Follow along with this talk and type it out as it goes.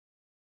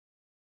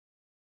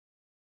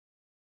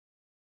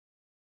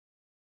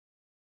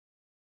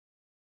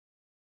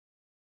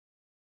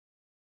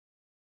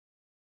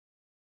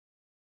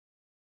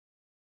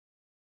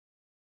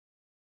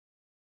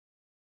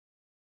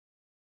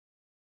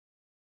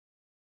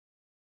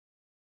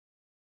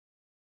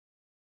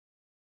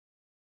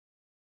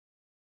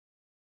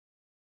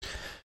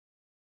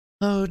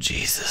Oh,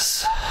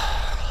 Jesus.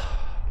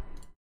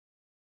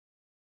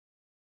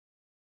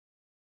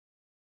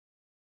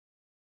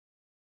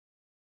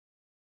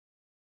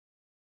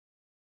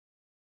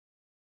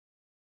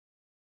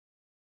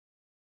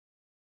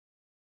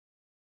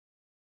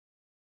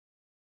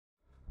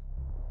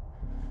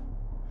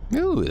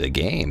 Ooh, the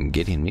game.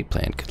 Getting me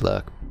playing. Good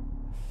luck.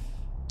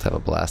 Let's have a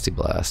blasty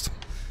blast.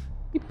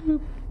 Beep,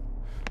 boop.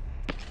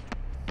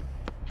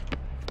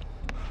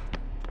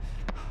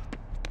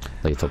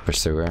 Lethal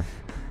Pursuer.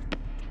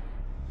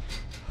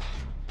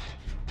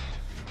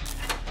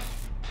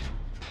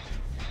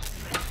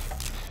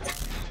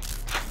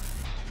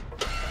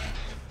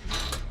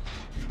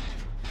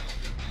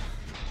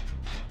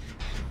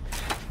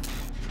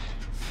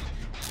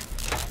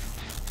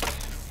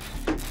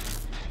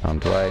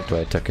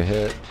 Dwight took a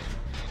hit.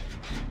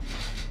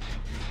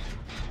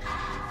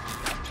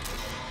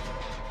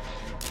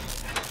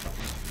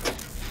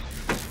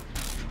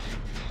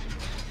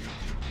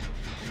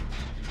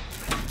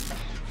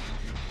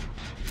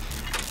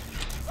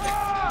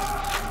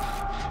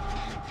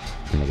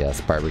 And I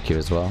guess barbecue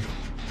as well.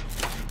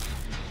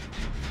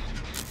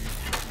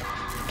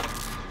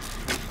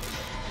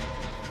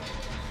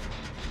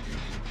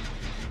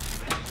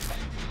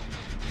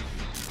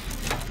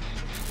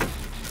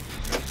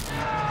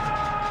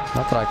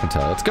 Not that I can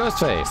tell. It's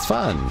Ghostface!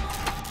 Fun!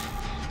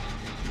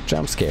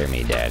 Jump scare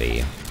me,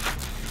 daddy.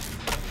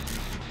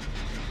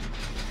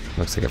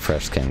 Looks like a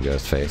fresh skinned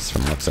Ghostface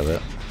from the looks of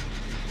it.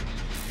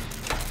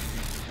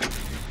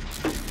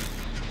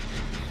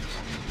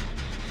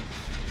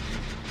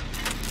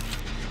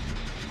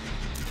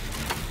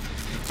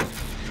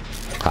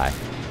 Hi.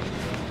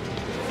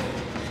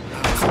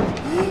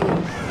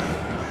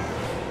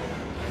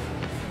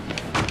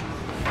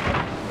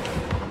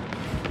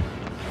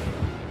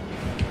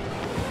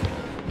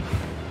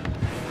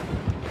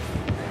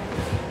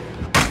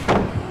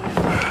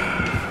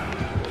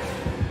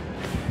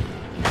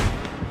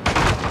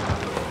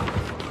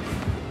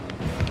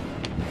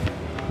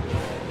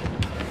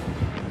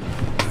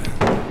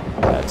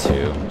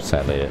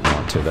 Sadly, I didn't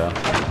want to, though.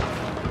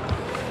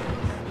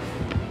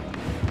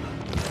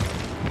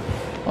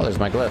 Oh, there's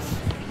my glyph.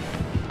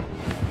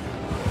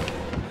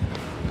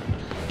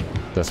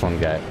 This one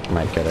guy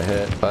might get a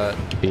hit, but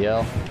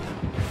BL.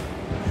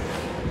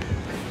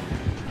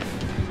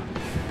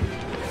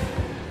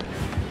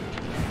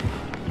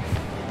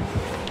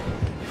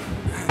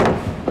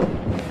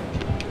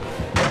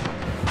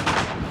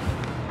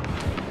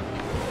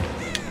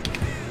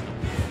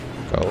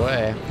 Go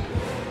away.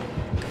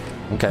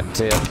 Okay,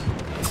 see ya.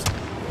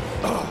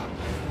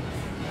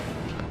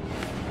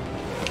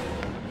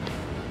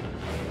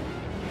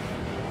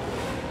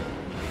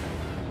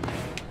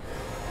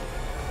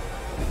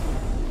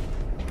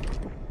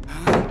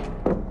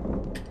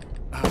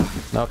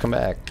 No, come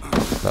back.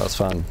 That was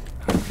fun.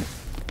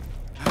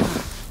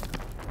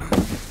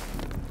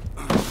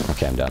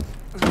 Okay, I'm done.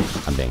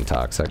 I'm being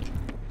toxic.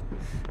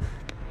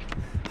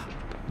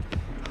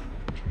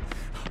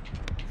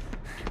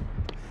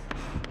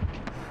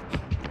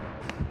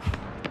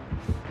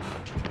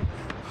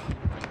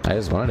 I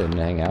just wanted him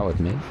to hang out with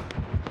me.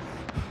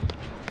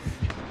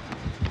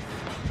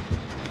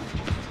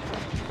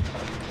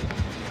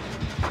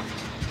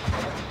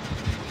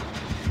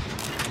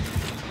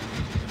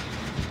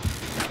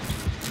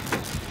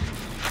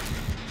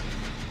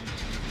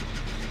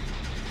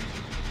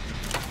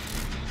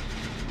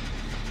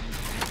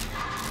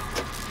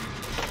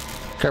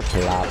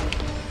 Kerplop.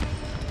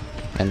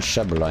 And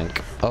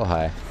Shabloink. Oh,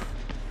 hi.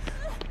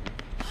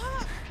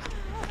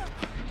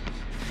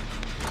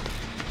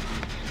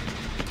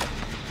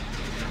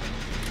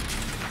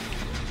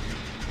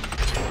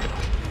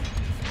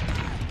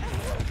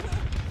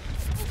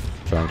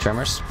 Throwing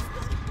tremors?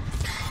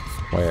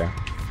 Where?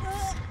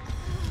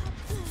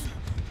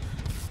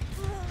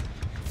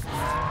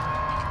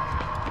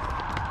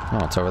 Oh,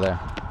 it's over there.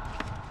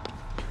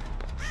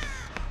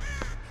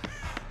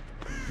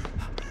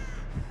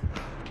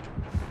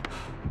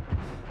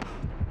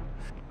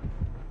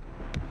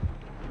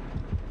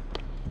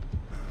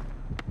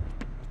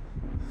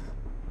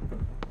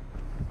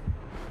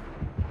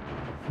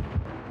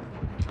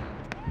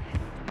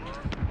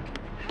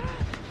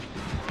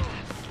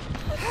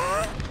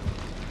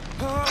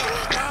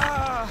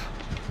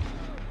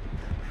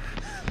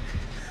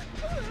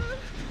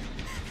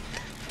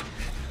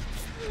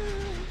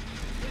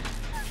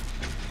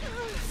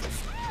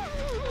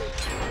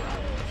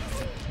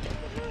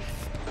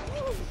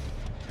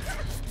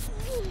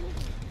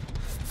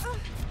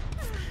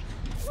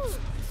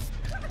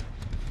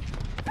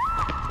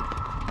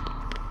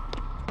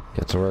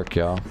 Get to work,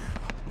 y'all.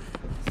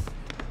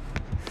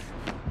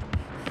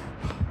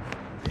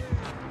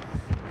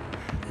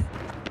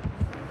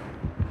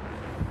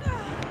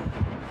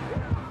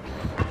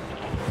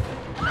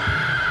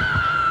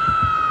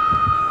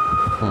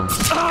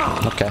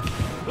 Okay.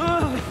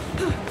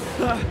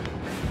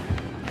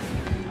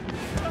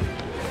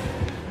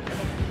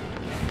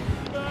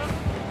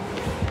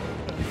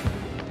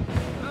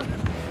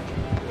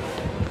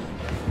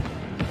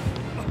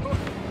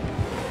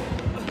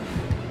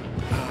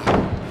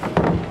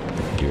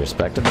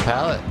 Respected the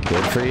pallet.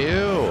 Good for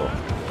you.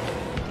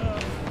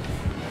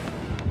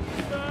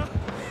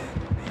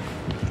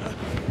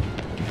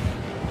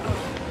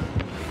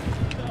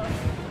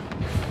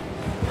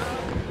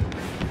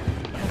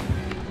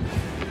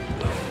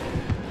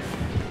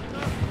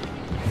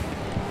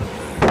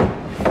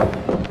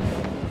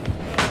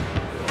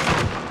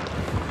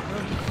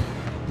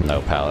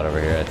 No pallet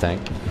over here, I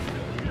think.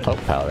 Oh,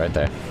 pallet right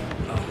there.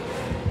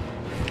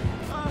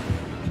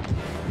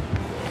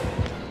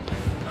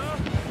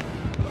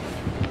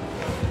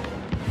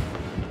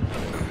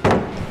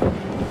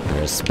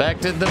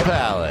 Respected the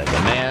pallet. The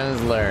man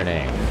is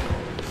learning.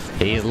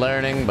 He's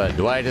learning, but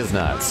Dwight is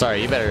not.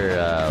 Sorry, you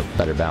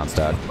better bounce,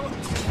 dog.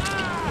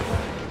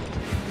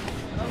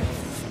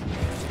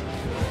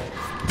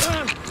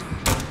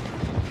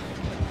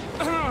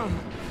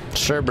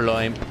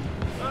 Sherbloimp.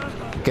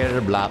 Get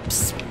her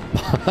blops.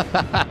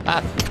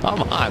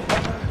 Come on.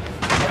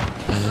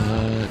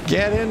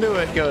 Get into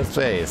it,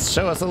 Ghostface.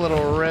 Show us a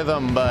little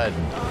rhythm, bud.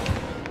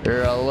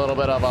 You're a little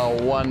bit of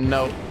a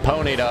one-note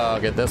pony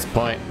dog at this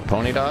point.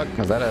 Pony dog?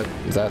 Is that a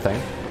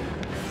thing?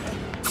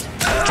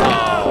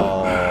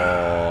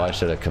 Oh, I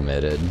should have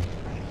committed.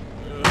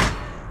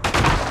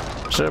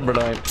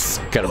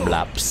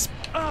 Sherbloimps.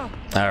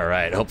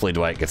 Alright, hopefully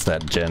Dwight gets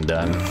that gen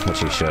done,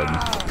 which he should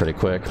pretty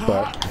quick,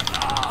 but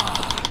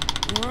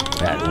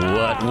at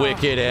what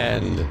wicked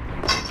end?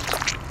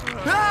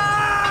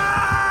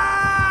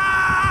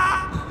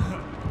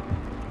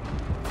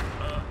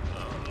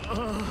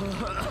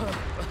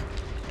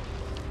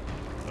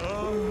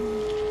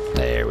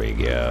 There we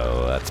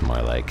go. That's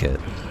more like it.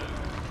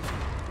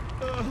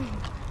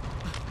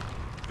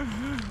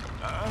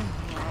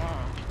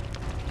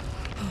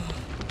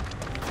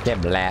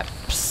 Get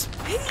blaps.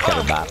 Get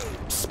a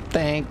bops.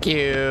 Thank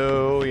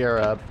you. You're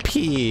a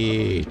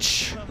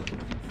peach.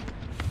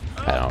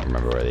 I don't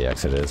remember where the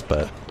exit is,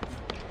 but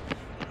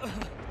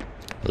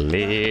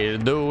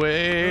lead the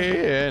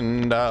way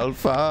and I'll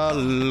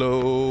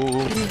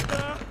follow.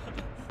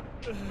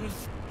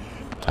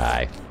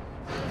 Hi.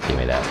 Give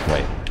me that.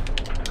 Wait.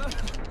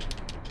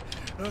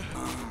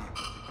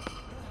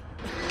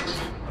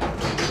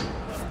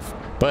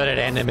 Put it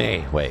into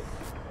me. Wait.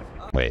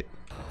 Wait.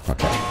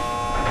 Okay.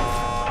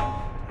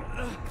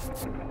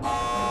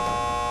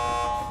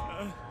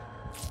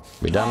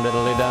 We done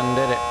diddly done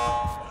did it.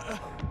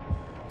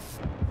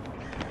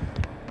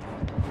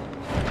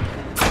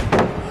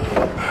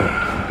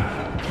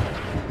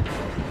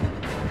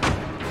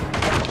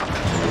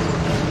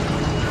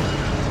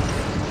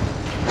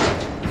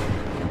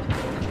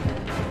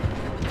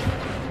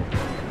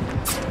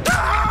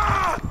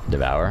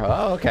 Devour.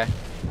 Oh, okay.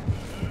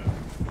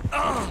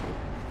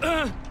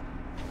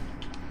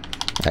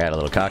 I got a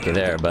little cocky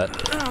there, but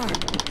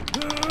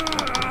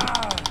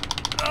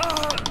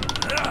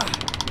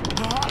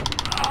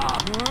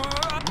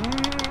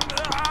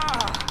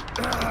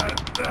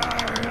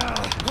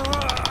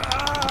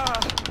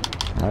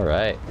all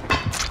right.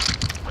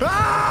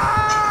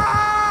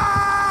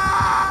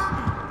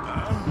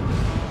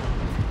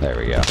 There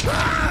we go.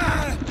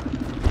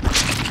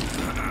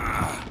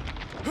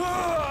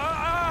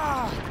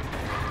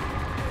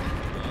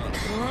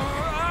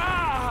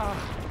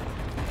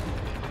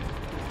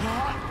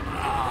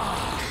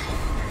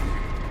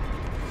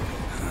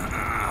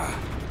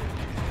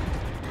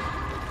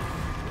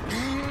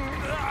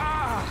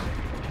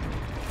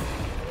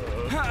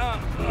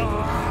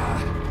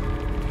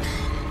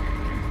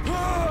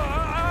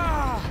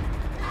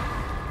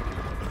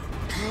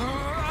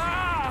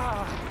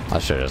 I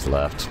should have just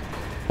left,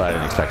 but I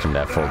didn't expect him to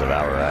have full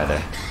devour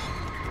either.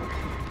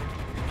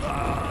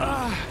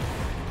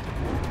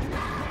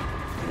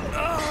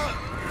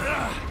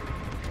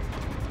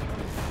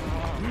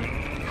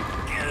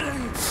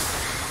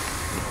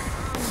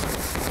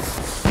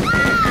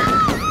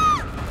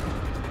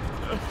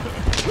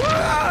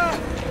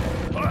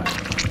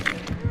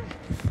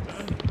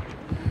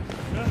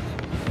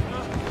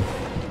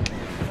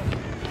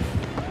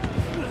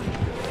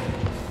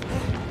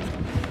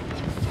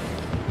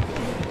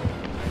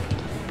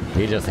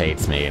 He just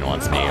hates me and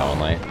wants me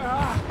only.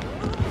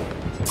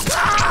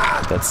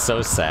 That's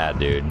so sad,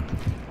 dude.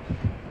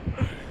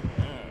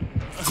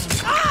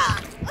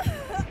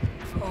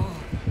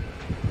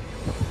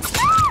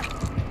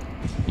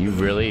 You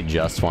really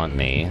just want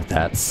me?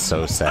 That's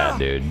so sad,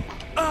 dude.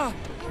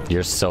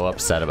 You're so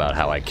upset about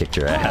how I kicked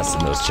your ass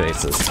in those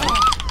chases.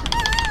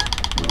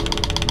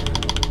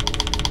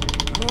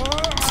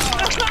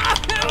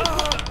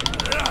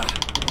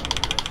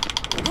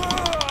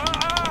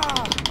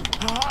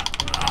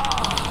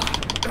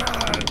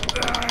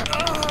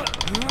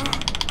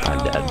 I'm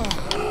dead.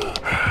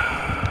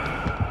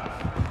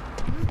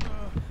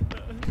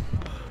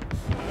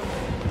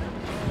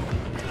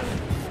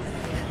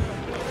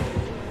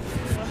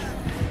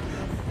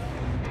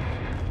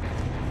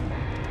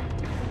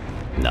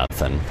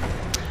 Nothing.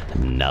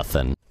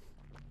 Nothing.